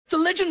The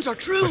legends are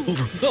true.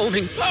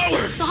 Overwhelming power!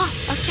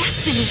 Sauce of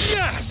destiny.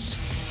 Yes!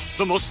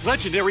 The most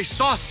legendary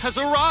sauce has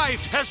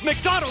arrived as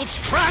McDonald's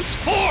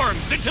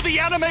transforms into the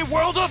anime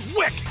world of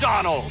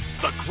WickDonald's.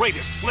 The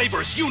greatest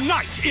flavors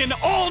unite in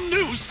all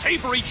new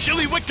savory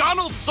chili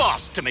McDonald's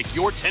sauce to make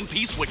your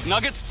 10-piece Wick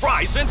Nuggets,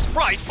 fries, and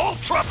Sprite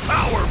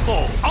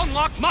ultra-powerful.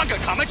 Unlock manga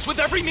comics with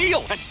every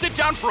meal and sit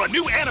down for a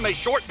new anime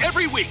short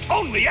every week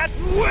only at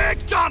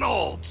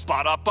WickDonald's.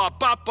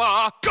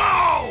 Ba-da-ba-ba-ba,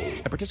 go!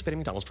 At participating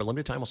McDonald's for a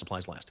limited time while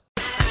supplies last.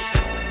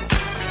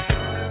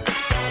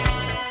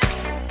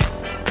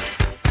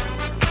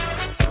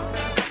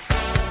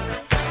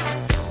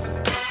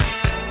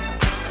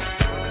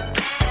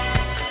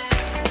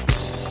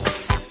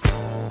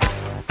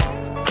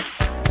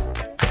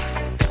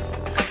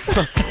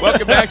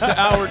 Welcome back to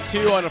Hour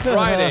 2 on a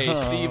Friday.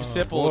 Steve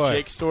Sipple,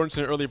 Jake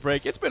Sorensen, early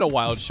break. It's been a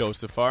wild show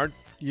so far.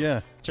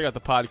 Yeah. Check out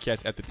the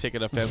podcast at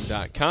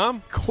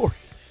theticketfm.com.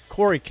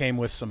 Corey came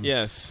with some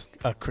a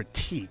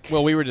critique.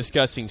 Well, we were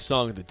discussing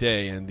Song of the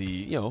Day and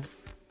the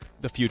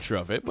future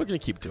of it. We're going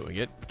to keep doing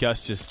it.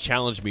 Gus just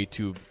challenged me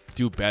to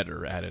do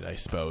better at it, I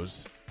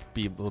suppose.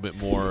 Be a little bit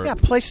more... Yeah,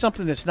 play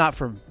something that's not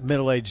for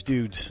middle-aged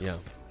dudes. Yeah.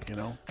 You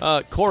know?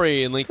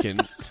 Corey and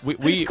Lincoln,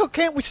 we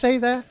Can't we say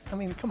that? I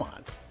mean, come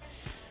on.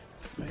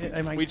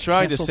 We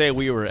tried to say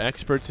we were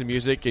experts in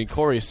music, and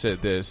Corey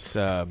said this.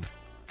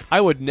 I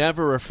would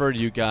never refer to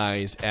you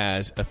guys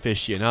as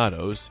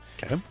aficionados.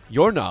 Okay.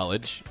 Your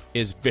knowledge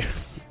is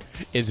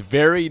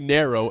very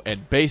narrow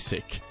and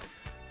basic.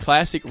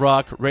 Classic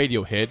rock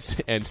radio hits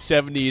and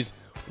 70s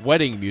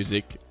wedding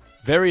music,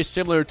 very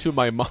similar to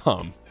my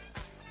mom.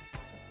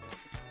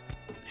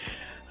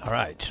 All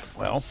right.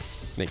 Well,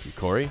 thank you,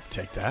 Corey.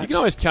 Take that. You can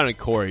always count on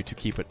Corey to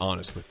keep it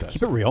honest with us.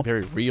 Keep it real.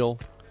 Very real.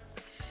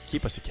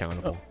 Keep us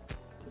accountable.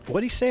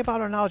 What do you say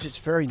about our knowledge? It's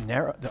very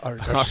narrow. Our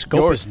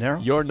scope is narrow.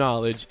 Your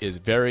knowledge is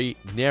very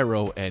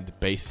narrow and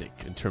basic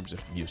in terms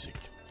of music.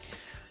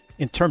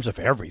 In terms of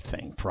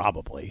everything,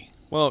 probably.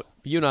 Well,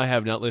 you and I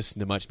have not listened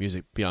to much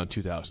music beyond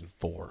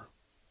 2004.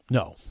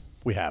 No,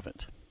 we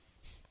haven't.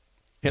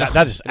 And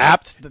that is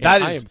apt.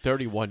 I am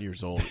 31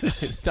 years old.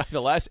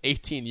 The last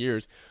 18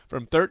 years,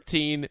 from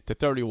 13 to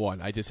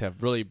 31, I just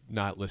have really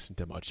not listened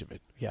to much of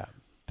it. Yeah,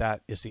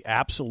 that is the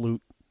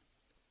absolute.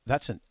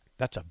 That's a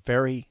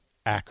very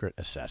accurate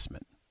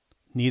assessment.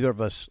 Neither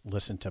of us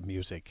listen to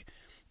music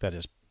that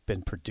has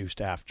been produced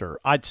after,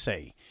 I'd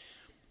say,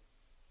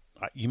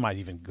 you might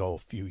even go a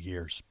few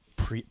years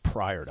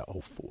prior to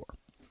 04.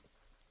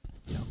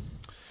 Yeah.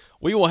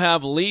 We will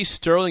have Lee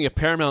Sterling of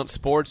Paramount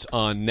Sports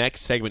on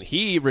next segment.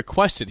 He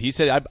requested, he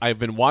said, I've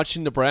been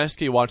watching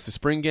Nebraska. He watched the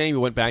spring game. He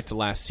went back to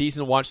last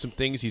season, watched some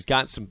things. He's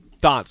got some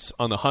thoughts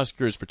on the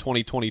Huskers for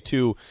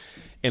 2022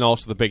 and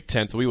also the Big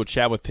Ten. So we will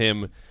chat with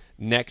him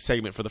next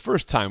segment for the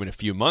first time in a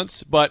few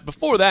months. But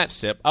before that,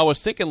 Sip, I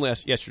was thinking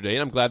yesterday,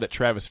 and I'm glad that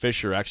Travis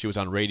Fisher actually was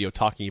on radio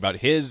talking about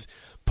his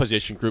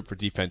position group for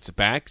defensive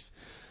backs.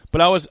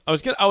 But I was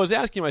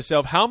asking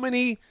myself, how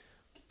many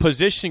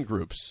position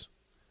groups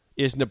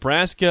is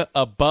Nebraska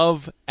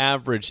above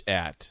average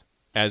at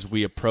as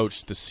we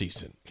approach the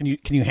season? Can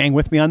you hang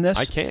with me on this?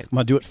 I can. I'm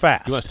going to do it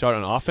fast. You want to start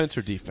on offense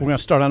or defense? We're going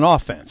to start on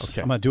offense.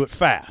 Okay. I'm going to do it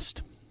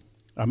fast.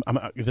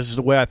 This is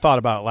the way I thought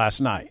about it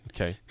last night.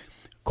 Okay.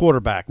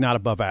 Quarterback, not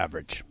above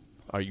average.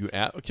 Are you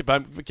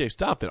okay,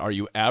 stop then. Are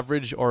you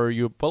average or are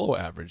you below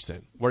average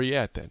then? Where are you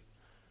at then?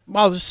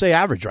 Well, I'll just say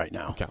average right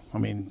now. Okay. I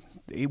mean,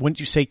 wouldn't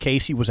you say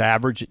Casey was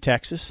average at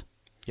Texas?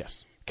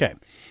 Yes. Okay.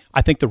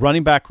 I think the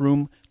running back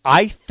room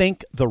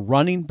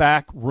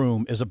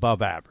is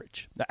above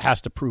average. That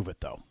has to prove it,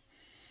 though.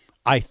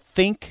 I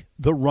think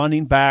the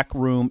running back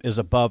room is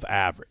above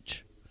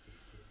average.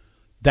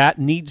 That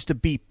needs to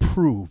be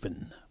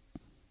proven.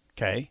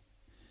 Okay?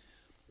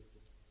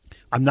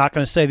 I'm not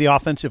going to say the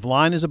offensive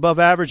line is above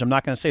average. I'm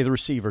not going to say the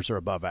receivers are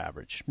above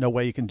average. No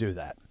way you can do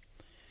that.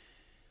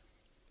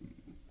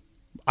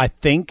 I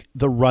think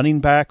the running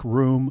back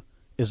room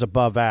is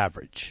above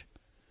average.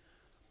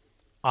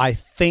 I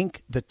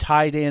think the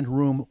tight end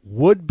room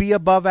would be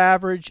above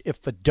average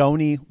if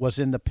Fedoni was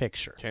in the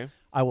picture. Okay.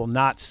 I will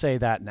not say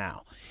that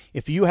now.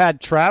 If you had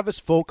Travis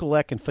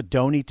Vokalek and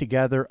Fedoni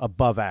together,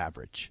 above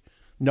average.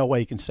 No way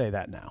you can say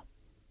that now.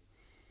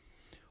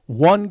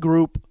 One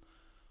group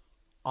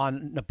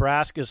on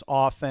Nebraska's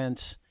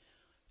offense,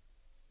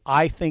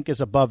 I think, is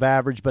above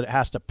average, but it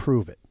has to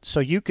prove it. So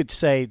you could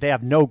say they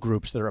have no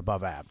groups that are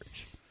above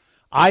average.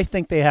 I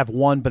think they have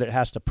one, but it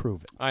has to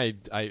prove it.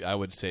 I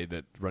would say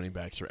that running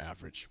backs are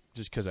average,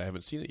 just because I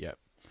haven't seen it yet.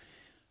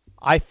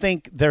 I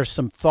think there's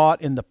some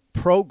thought in the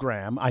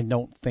program. I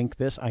don't think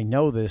this. I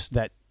know this,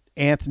 that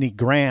Anthony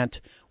Grant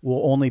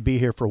will only be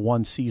here for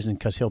one season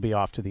because he'll be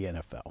off to the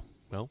NFL.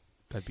 Well,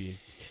 that'd be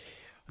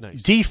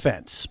nice.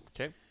 Defense.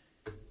 Okay.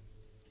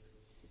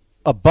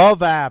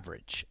 Above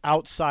average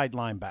outside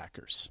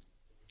linebackers.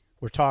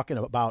 We're talking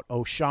about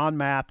O'Shawn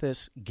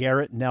Mathis,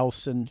 Garrett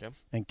Nelson,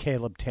 and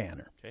Caleb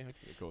Tanner. Okay,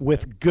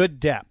 with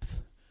good depth.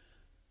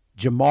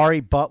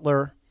 Jamari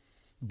Butler,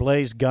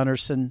 Blaze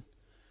Gunnerson.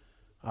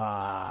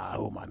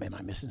 Am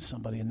I missing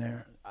somebody in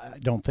there? I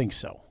don't think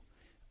so.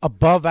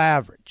 above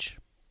average.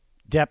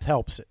 Depth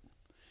helps it.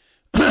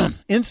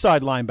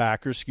 Inside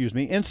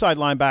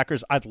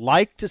linebackers, I'd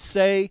like to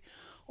say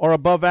are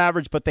above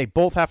average, but they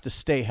both have to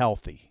stay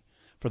healthy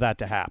for that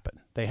to happen.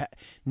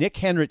 Nick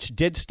Henrich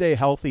did stay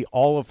healthy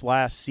all of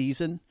last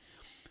season.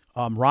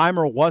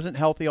 Reimer wasn't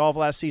healthy all of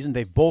last season.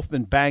 They've both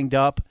been banged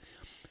up.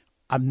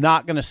 I'm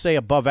not going to say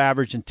above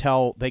average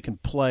until they can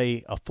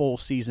play a full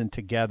season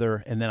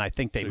together, and then I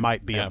think they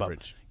might be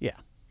average. Above. Yeah,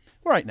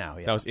 right now,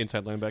 yeah. That was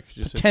inside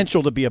linebackers.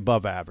 Potential to be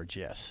above average,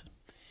 yes.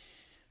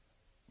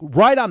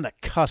 Right on the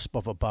cusp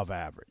of above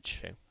average.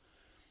 Okay.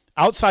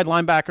 Outside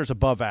linebackers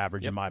above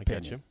average, in my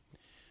opinion.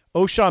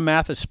 O'Shawn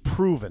Mathis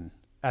proven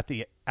at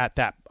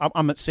that.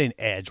 I'm not saying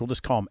edge. We'll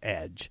just call him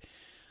edge.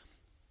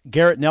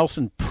 Garrett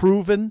Nelson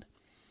proven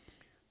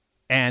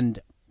and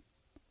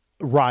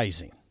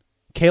rising.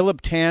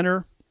 Caleb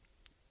Tanner,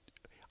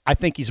 I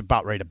think he's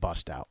about ready to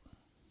bust out.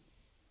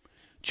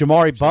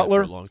 Jamari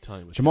Butler, for a long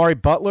time. Jamari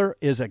Butler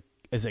is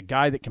a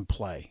guy that can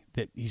play.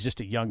 That he's just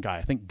a young guy.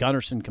 I think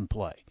Gunnarsson can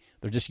play.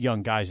 They're just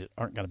young guys that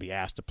aren't going to be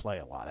asked to play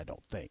a lot, I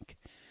don't think.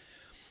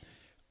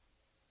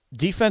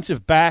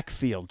 Defensive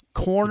backfield,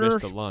 corner. You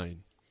missed the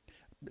line.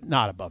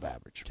 Not above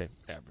average. Okay,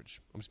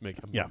 average. I'm just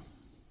making. Yeah.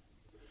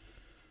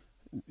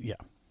 Yeah.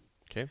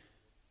 Okay.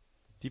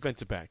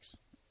 Defensive backs.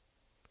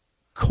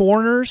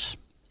 Corners,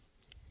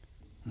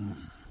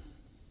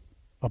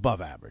 above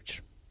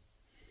average.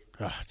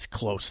 It's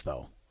close,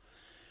 though.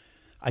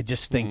 I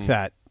just think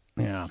that,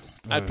 yeah.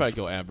 I'd probably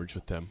go average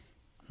with them.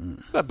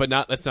 But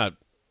not. That's not.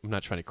 I'm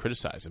not trying to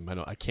criticize him.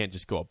 I can't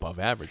just go above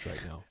average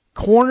right now.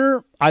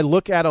 Corner, I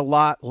look at a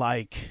lot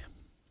like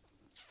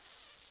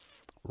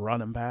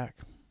running back.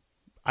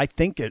 I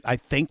think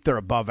they're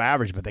above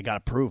average, but they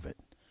got to prove it.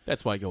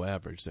 That's why I go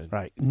average then.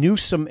 Right.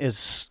 Newsome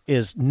is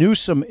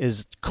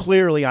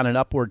clearly on an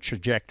upward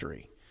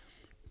trajectory.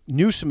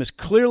 Newsome is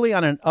clearly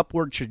on an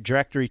upward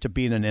trajectory to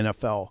being an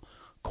NFL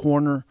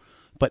corner,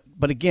 but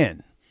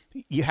again,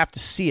 you have to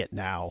see it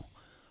now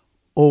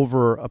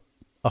over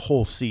a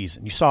whole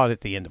season. You saw it at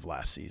the end of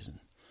last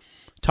season.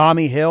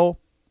 Tommy Hill,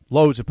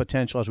 loads of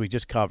potential, as we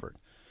just covered.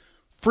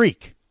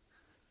 Freaky,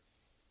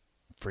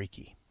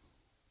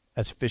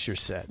 as Fisher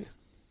said.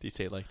 Do you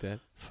say it like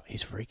that?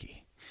 He's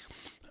freaky.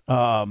 He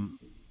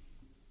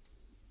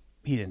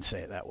didn't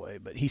say it that way,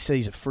 but he said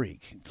he's a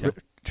freak. Yep.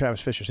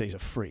 Travis Fisher said he's a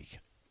freak.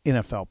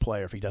 NFL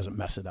player if he doesn't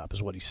mess it up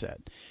is what he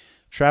said.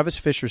 Travis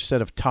Fisher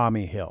said of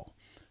Tommy Hill,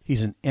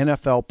 he's an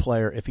NFL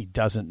player if he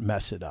doesn't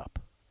mess it up.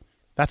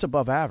 That's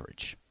above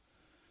average.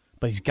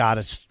 But he's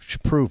got to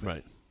prove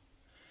it.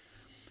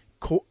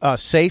 Right.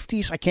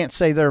 Safeties, I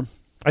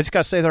just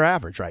got to say they're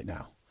average right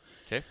now.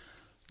 Okay.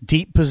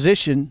 Deep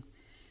position,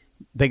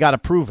 they got to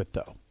prove it,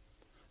 though.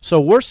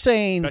 So we're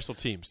saying... Special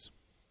teams.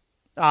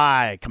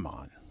 Come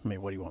on. I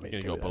mean, what do you want me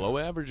to do? You're going to go below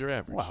average or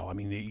average? Well, I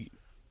mean,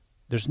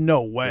 there's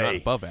no way... You're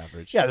not above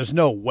average. Yeah, there's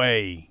no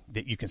way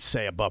that you can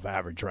say above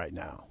average right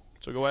now.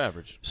 So go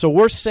average. So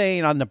we're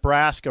saying on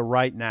Nebraska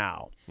right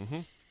now,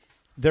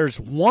 there's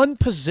one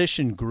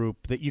position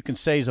group that you can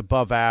say is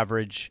above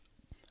average.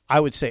 I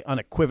would say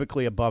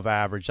unequivocally above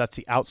average. That's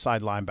the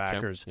outside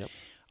linebackers. Yep.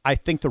 I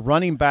think the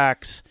running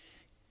backs,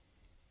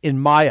 in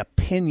my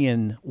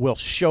opinion, will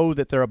show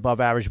that they're above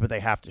average, but they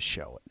have to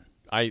show it.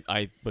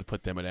 I would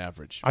put them at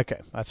average. Okay,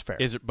 that's fair.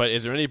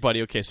 Is there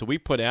anybody, okay, so we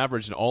put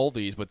average in all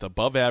these, but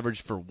above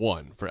average for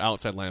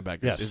outside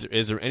linebackers. Yes.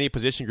 Is there any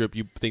position group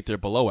you think they're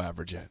below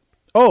average at?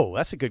 Oh,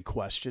 that's a good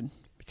question.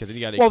 Because then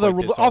you got to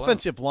the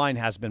offensive line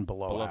has been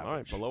below average. All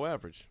right, below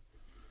average.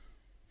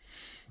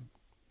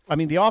 I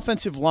mean, the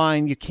offensive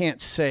line, you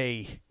can't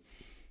say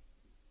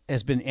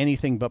has been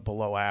anything but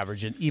below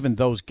average, and even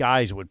those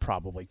guys would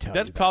probably tell you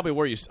That's probably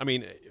where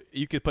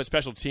you could put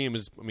special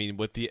teams,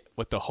 with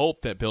the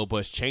hope that Bill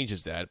Bush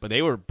changes that, but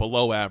they were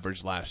below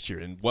average last year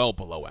and well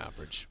below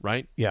average,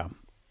 right? Yeah.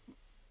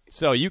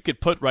 So you could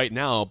put right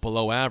now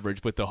below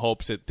average with the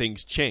hopes that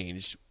things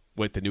change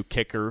with the new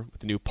kicker,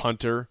 with the new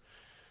punter,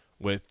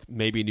 with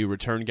maybe new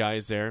return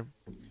guys there.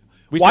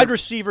 Wide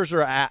receivers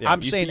are.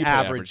 I'm saying you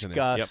average.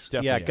 Gus.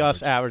 Yep,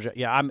 Gus average.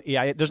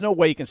 Yeah, there's no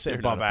way you can say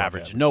above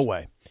average. No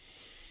way.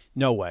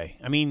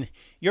 I mean,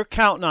 you're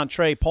counting on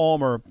Trey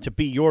Palmer to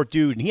be your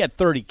dude, and he had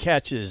 30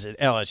 catches at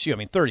LSU. I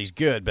mean, 30's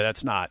good, but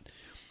that's not.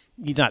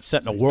 He's not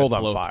setting the world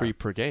on fire. 3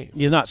 per game.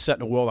 He's not setting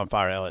the world on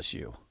fire at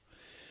LSU,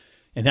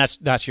 and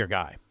that's your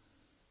guy.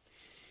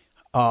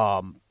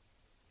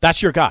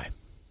 That's your guy.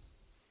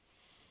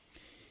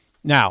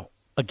 Now,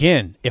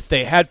 again, if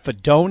they had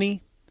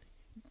Fedoni,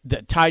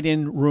 the tight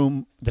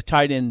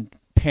end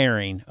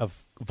pairing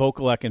of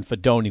Vokalek and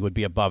Fedoni would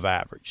be above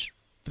average.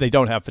 If they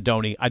don't have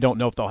Fedoni, I don't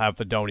know if they'll have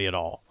Fedoni at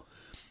all.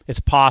 It's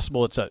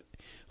possible. It's a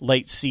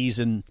late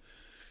season.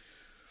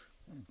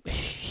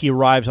 He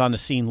arrives on the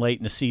scene late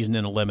in the season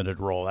in a limited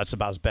role. That's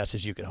about as best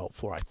as you can hope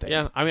for, I think.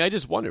 Yeah, I mean, I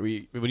just wonder,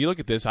 when you look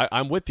at this,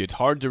 I'm with you. It's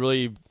hard to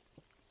really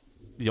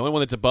 – the only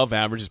one that's above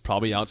average is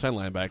probably outside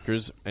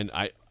linebackers, and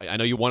I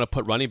know you want to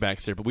put running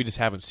backs there, but we just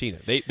haven't seen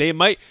it. They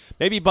might –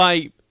 maybe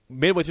by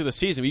midway through the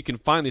season, you can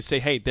finally say,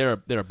 hey,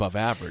 they're above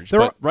average.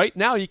 But right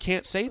now, you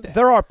can't say that.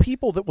 There are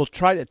people that will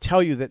try to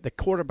tell you that the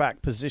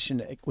quarterback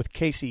position with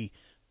Casey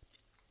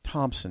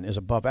Thompson is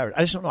above average.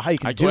 I just don't know how you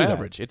can do that.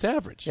 Average. It's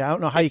average. Yeah, I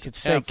don't know how you could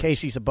say average.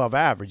 Casey's above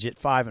average at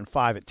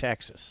 5-5 at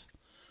Texas.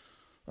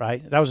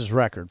 Right? That was his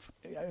record.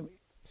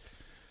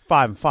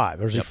 5-5.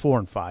 Or was he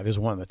 4-5? It was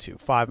one of the two.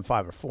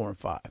 5-5 or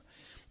 4-5.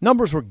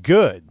 Numbers were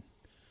good.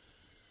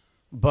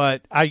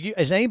 But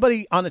is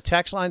anybody on the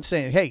text line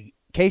saying, hey,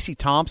 Casey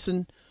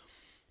Thompson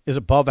is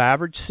above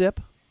average,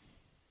 Sip?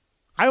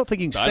 I don't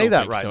think you can say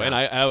that right now.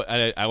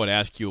 And I would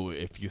ask you,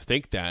 if you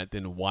think that,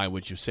 then why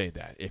would you say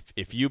that?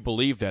 If you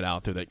believe that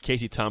out there, that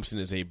Casey Thompson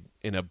is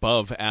an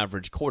above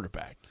average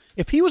quarterback.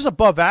 If he was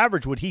above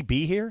average, would he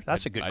be here?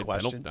 That's a good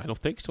question. I don't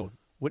think so.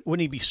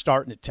 Wouldn't he be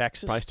starting at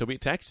Texas? Probably still be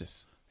at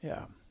Texas.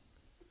 Yeah.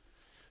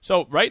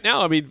 So right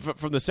now, I mean,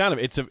 from the sound of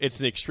it, it's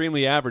an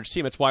extremely average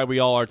team. That's why we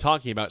all are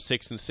talking about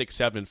 6-6,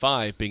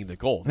 7-5 being the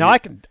goal. Now I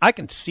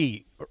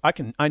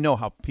know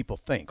how people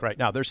think right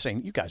now. They're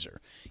saying you don't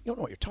know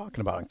what you're talking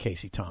about on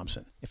Casey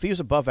Thompson. If he was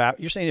above average,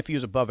 you're saying if he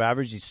was above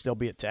average, he'd still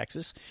be at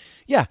Texas.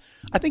 Yeah,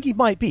 I think he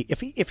might be.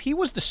 If he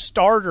was the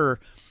starter,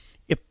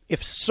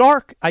 if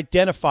Sark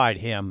identified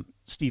him,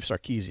 Steve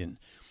Sarkisian,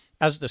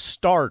 as the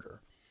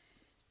starter,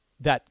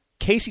 that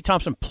Casey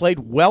Thompson played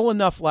well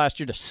enough last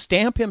year to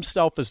stamp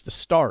himself as the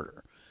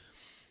starter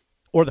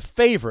or the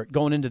favorite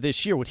going into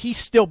this year, would he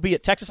still be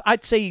at Texas?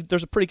 I'd say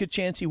there's a pretty good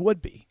chance he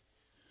would be.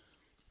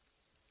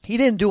 He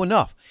didn't do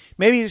enough.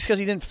 Maybe it's because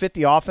he didn't fit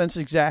the offense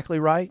exactly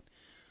right.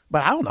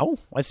 But I don't know.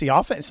 It's the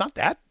offense. It's not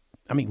that.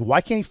 I mean,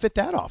 why can't he fit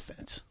that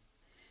offense?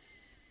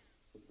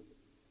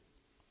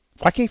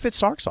 Why can't he fit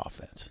Sark's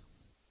offense?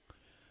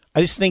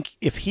 I just think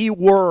if he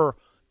were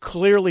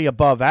clearly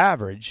above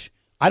average,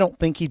 I don't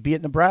think he'd be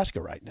at Nebraska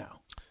right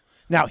now.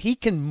 Now, he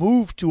can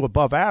move to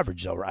above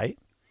average, though, right?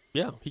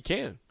 Yeah, he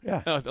can.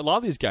 Yeah. A lot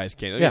of these guys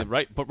can. Again,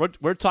 right?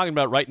 But we're talking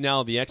about right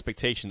now the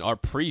expectation, our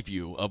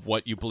preview of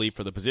what you believe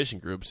for the position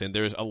groups, and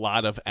there's a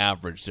lot of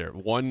average there.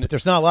 But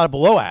there's not a lot of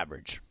below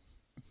average.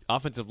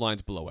 Offensive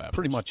line's below average.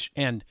 Pretty much.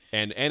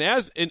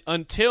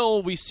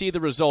 Until we see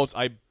the results,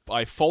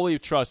 I fully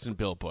trust in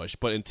Bill Bush,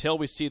 but until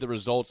we see the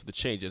results of the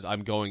changes,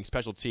 I'm going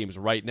special teams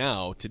right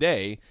now,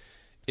 today,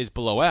 is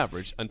below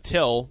average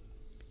until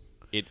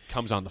it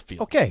comes on the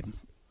field. Okay.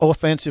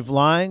 Offensive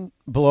line,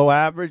 below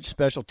average.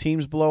 Special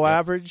teams, below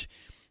average.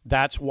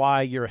 That's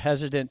why you're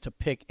hesitant to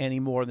pick any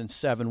more than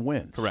 7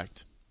 wins.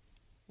 Correct.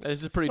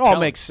 This is pretty It telling.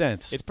 all makes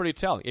sense. It's pretty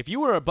telling. If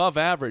you were above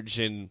average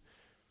in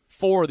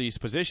 4 of these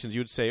positions, you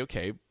would say,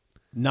 okay,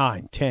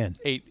 9, 10.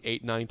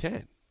 8, 9,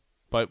 10.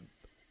 But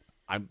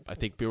I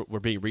think we're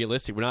being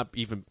realistic. We're not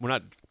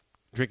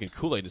drinking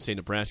Kool-Aid to say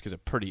Nebraska's a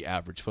pretty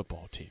average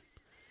football team.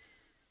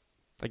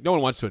 Like, no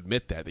one wants to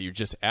admit that you're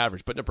just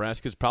average, but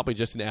Nebraska's probably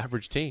just an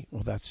average team.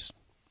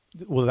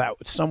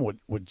 Some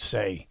would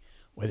say,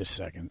 wait a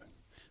second,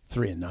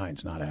 3 and 9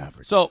 is not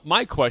average. So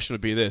my question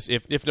would be this: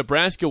 if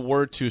Nebraska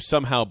were to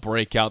somehow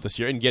break out this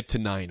year and get to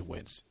 9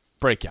 wins,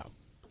 break out,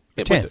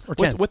 10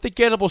 with the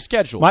gettable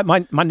schedule.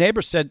 My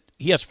neighbor said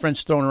he has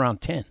friends throwing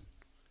around 10.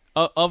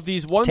 Of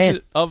these ones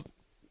 10. Well,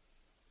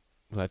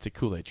 that's a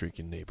Kool-Aid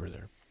drinking neighbor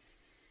there.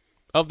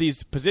 Of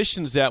these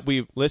positions that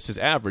we list as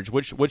average,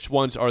 which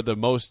ones are the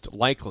most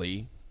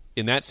likely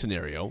in that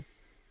scenario,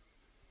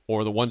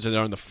 or the ones that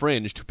are on the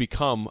fringe to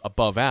become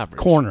above average?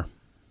 Corner.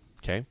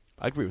 Okay,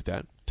 I agree with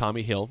that.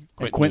 Tommy Hill,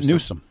 Quentin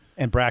Newsome,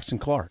 and Braxton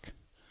Clark.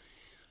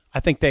 I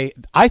think they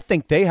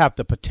have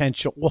the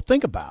potential. Well,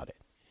 think about it.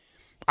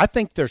 I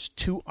believe there's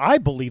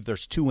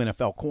 2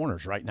 NFL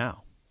corners right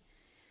now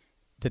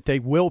that they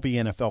will be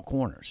NFL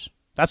corners.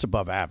 That's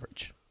above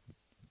average.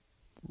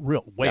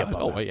 Way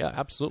above. Oh, average. yeah,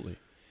 absolutely.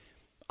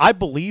 I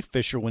believe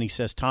Fisher when he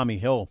says Tommy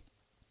Hill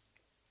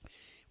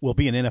will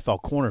be an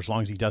NFL corner as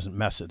long as he doesn't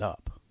mess it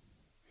up.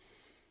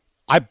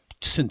 I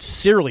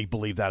sincerely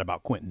believe that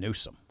about Quentin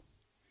Newsome.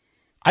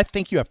 I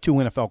think you have 2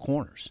 NFL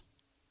corners.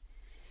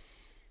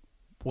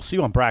 We'll see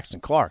on Braxton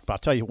Clark, but I'll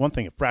tell you one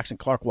thing. If Braxton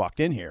Clark walked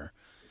in here,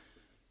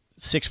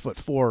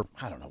 6'4",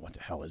 I don't know what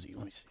the hell is he.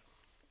 Let me see.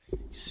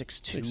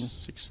 6'2".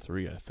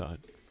 6'3", I thought.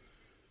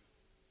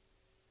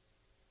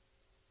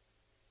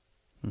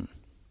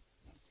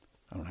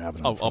 I don't have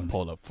it. I'll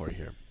pull it up for you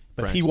here.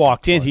 But if he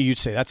walked in here, you'd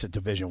say that's a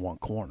Division I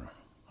corner.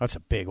 That's a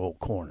big old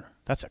corner.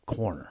 That's a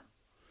corner.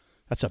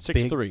 That's a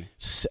 6'3".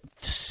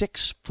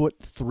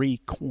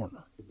 6'3"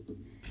 corner.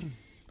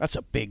 That's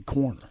a big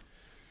corner.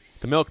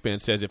 The milkman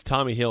says, if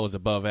Tommy Hill is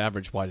above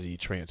average, why did he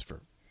transfer?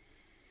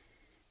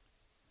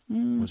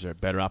 Was there a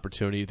better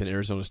opportunity than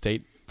Arizona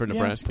State for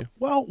Nebraska? Yeah.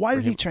 Well, why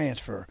did he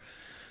transfer?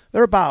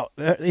 They're about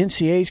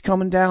NCAA's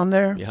coming down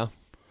there. Yeah.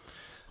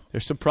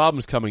 There's some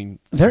problems coming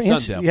for the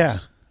Sun Devils. Yeah.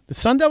 The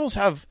Sun Devils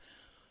have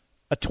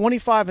a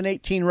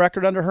 25-18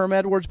 record under Herm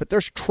Edwards, but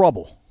there's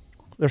trouble.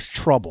 There's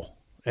trouble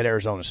at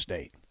Arizona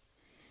State.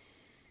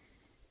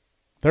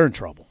 They're in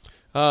trouble.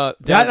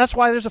 That's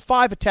why there's a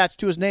 5 attached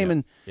to his name,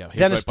 and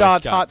Dennis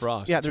Dodd's hot.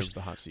 Yeah,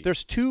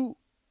 there's 2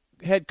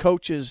 head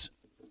coaches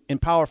in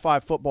Power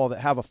 5 football that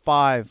have a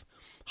 5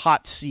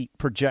 hot seat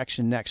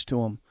projection next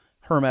to him.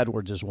 Herm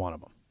Edwards is one of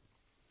them.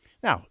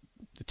 Now,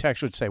 the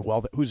text would say,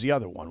 well, who's the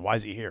other one? Why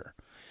is he here?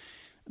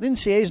 The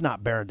NCAA is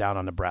not bearing down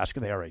on Nebraska.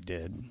 They already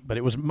did. But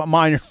it was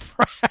minor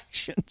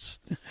infractions.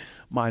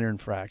 Minor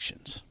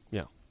infractions.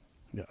 Yeah.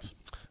 Yes.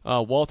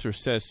 Walter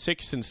says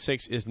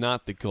 6-6 is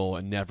not the goal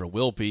and never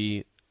will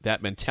be.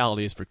 That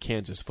mentality is for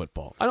Kansas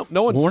football.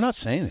 We're not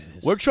saying it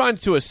is. We're trying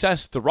to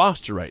assess the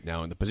roster right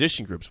now in the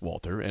position groups,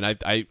 Walter. And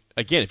I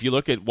again, if you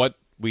look at what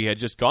we had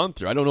just gone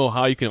through, I don't know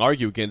how you can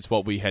argue against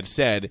what we had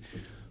said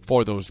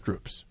for those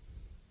groups.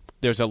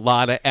 There's a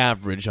lot of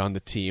average on the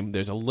team.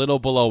 There's a little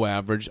below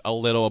average, a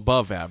little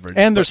above average,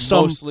 and there's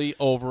mostly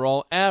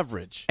overall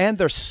average. And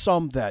there's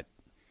some that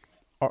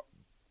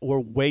we're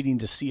waiting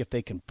to see if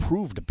they can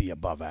prove to be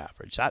above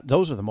average.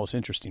 Those are the most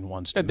interesting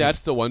ones. And that's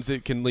the ones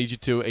that can lead you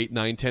to 8,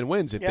 9, 10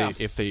 wins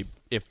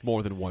if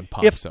more than one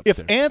pops if up. If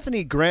there.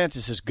 Anthony Grant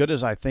is as good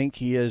as I think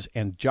he is,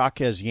 and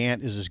Jaquez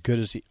Yant is as good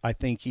as I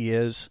think he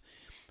is,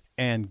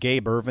 and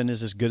Gabe Ervin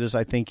is as good as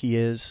I think he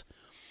is,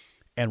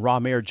 and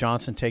Ramir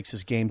Johnson takes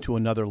his game to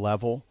another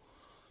level,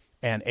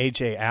 and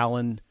A.J.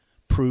 Allen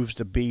proves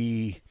to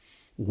be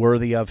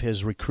worthy of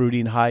his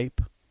recruiting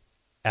hype,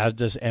 as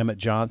does Emmett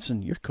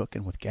Johnson, you're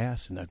cooking with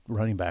gas in the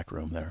running back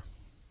room there.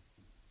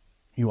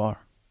 You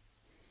are.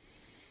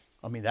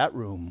 I mean, that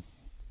room,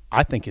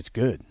 I think it's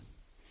good.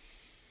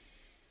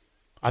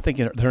 I think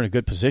they're in a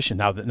good position.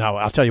 Now,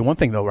 I'll tell you one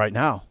thing, though, right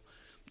now,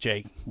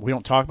 Jake, we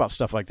don't talk about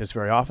stuff like this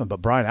very often,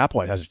 but Brian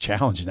Applewhite has a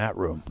challenge in that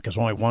room because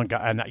only one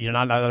guy, and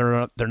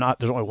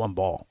there's only one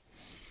ball.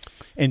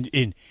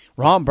 And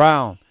Ron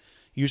Brown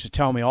used to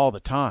tell me all the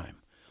time,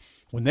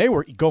 when they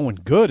were going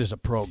good as a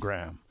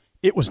program,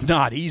 it was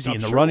not easy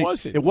in the running.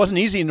 It wasn't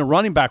easy in the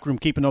running back room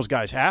keeping those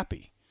guys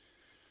happy.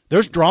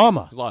 There's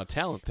drama. There's a lot of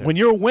talent there. When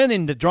you're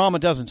winning, the drama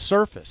doesn't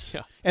surface.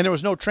 Yeah. And there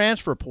was no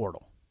transfer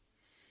portal.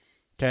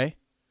 Okay?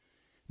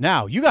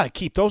 Now, you got to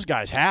keep those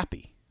guys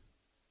happy.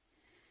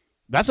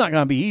 That's not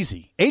going to be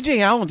easy.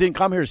 A.J. Allen didn't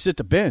come here to sit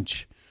the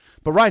bench.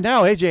 But right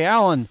now, A.J.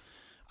 Allen,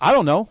 I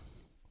don't know.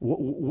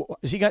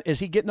 Is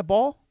he getting the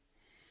ball?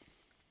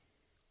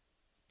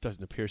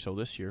 Doesn't appear so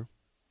this year.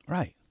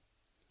 Right.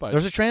 But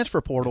there's a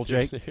transfer portal,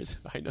 Jake.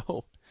 I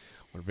know.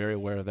 We're very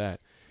aware of that.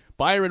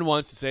 Byron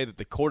wants to say that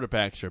the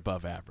quarterbacks are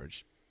above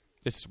average.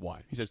 This is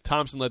why. He says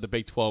Thompson led the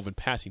Big 12 in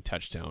passing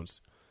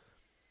touchdowns,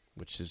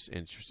 which is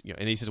interesting.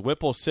 And he says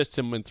Whipple's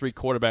system when 3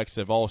 quarterbacks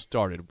have all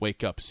started.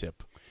 Wake up,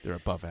 Sip. They're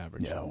above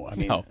average. No, I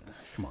mean, no.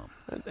 Come on.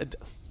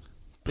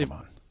 Come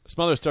on.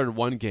 Smothers started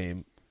one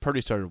game. Purdy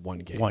started one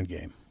game. One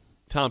game.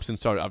 Thompson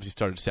obviously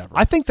started several.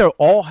 I think they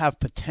all have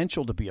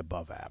potential to be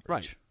above average.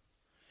 Right.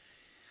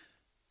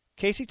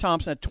 Casey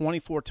Thompson had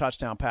 24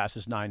 touchdown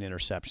passes, 9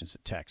 interceptions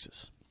at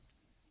Texas.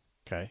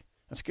 Okay,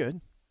 that's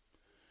good.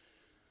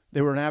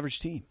 They were an average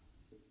team,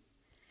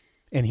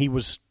 and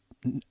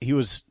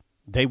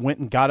they went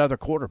and got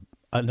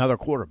another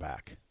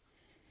quarterback,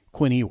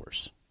 Quinn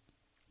Ewers.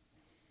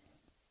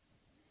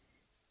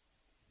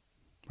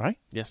 Right?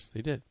 Yes,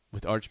 they did.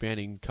 With Arch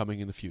Manning coming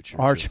in the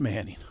future. Arch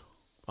Manning.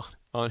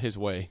 On his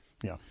way.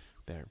 Yeah.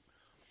 There.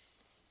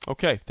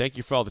 Okay, thank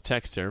you for all the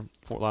text there.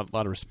 For a lot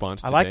of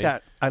response today.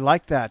 I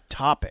like that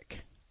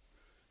topic.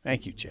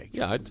 Thank you, Jake.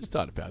 Yeah, I just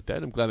thought about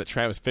that. I'm glad that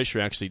Travis Fisher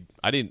actually,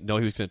 I didn't know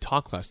he was going to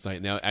talk last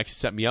night. Now actually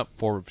set me up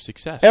for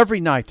success. Every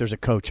night there's a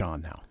coach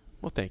on now.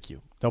 Well, thank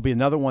you. There'll be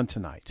another one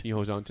tonight. You know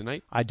who's on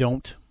tonight? I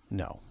don't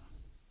know.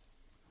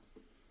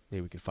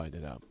 Maybe we can find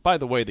it out. By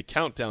the way, the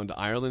countdown to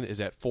Ireland is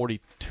at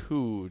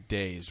 42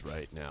 days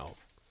right now.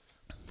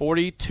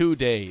 42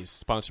 days,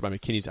 sponsored by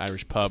McKinney's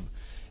Irish Pub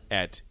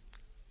at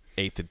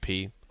 8th and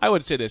P. I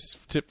would say this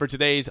for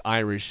today's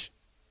Irish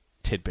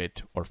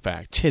tidbit or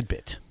fact.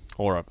 Tidbit.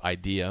 Or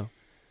idea.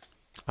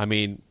 I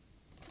mean,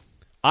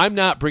 I'm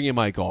not bringing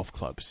my golf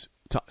clubs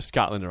to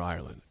Scotland or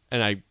Ireland,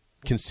 and I'm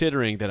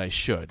considering that I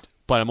should,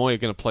 but I'm only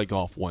going to play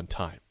golf one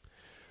time.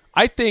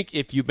 I think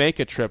if you make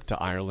a trip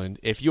to Ireland,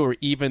 if you are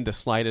even the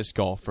slightest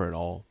golfer at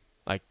all,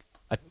 like,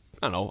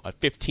 a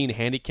 15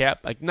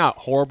 handicap, like not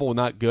horrible,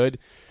 not good,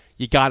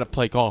 you got to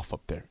play golf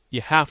up there.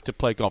 You have to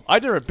play golf.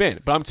 I've never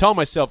been, but I'm telling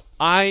myself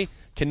I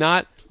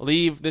cannot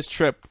leave this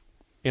trip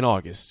in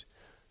August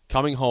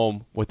coming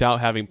home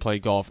without having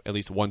played golf at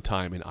least one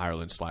time in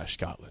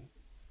Ireland/Scotland.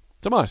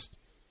 It's a must.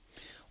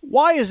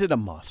 Why is it a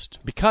must?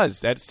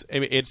 Because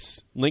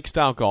it's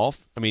link-style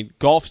golf. I mean,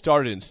 golf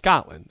started in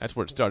Scotland. That's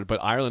where it started.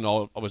 But Ireland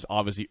was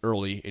obviously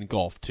early in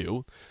golf,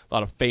 too. A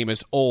lot of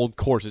famous old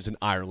courses in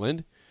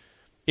Ireland.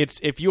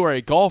 If you are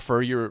a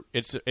golfer,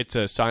 it's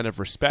a sign of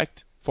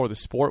respect for the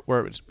sport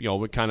where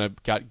it kind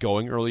of got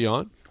going early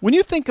on. When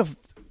you think of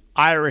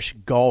Irish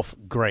golf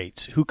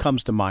greats, who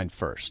comes to mind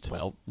first?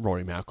 Well,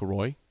 Rory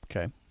McIlroy.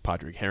 Okay.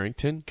 Padraig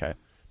Harrington. Okay.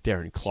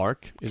 Darren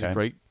Clarke is a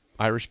great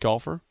Irish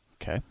golfer.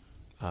 Okay.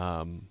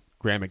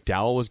 Graham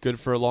McDowell was good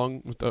for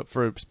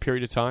a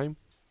period of time.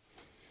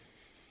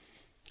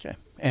 Okay.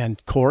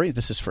 And Corey,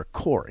 this is for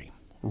Corey.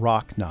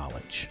 Rock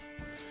knowledge.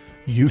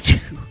 You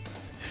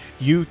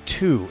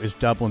U2 is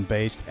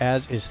Dublin-based,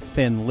 as is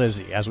Thin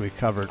Lizzy, as we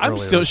covered earlier. I'm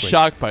still this week.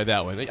 shocked by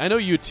that one. I know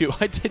U2.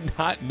 I did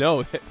not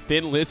know that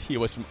Thin Lizzy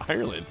was from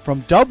Ireland.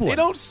 From Dublin. They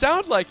don't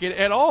sound like it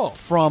at all.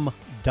 From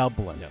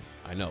Dublin. Yeah,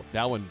 I know.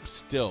 That one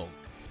still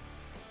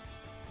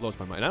blows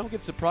my mind. I don't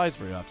get surprised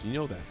very often. You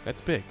know that.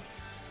 That's big.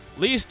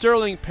 Lee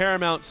Sterling,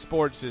 Paramount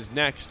Sports, is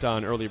next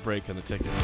on Early Break on the Ticket.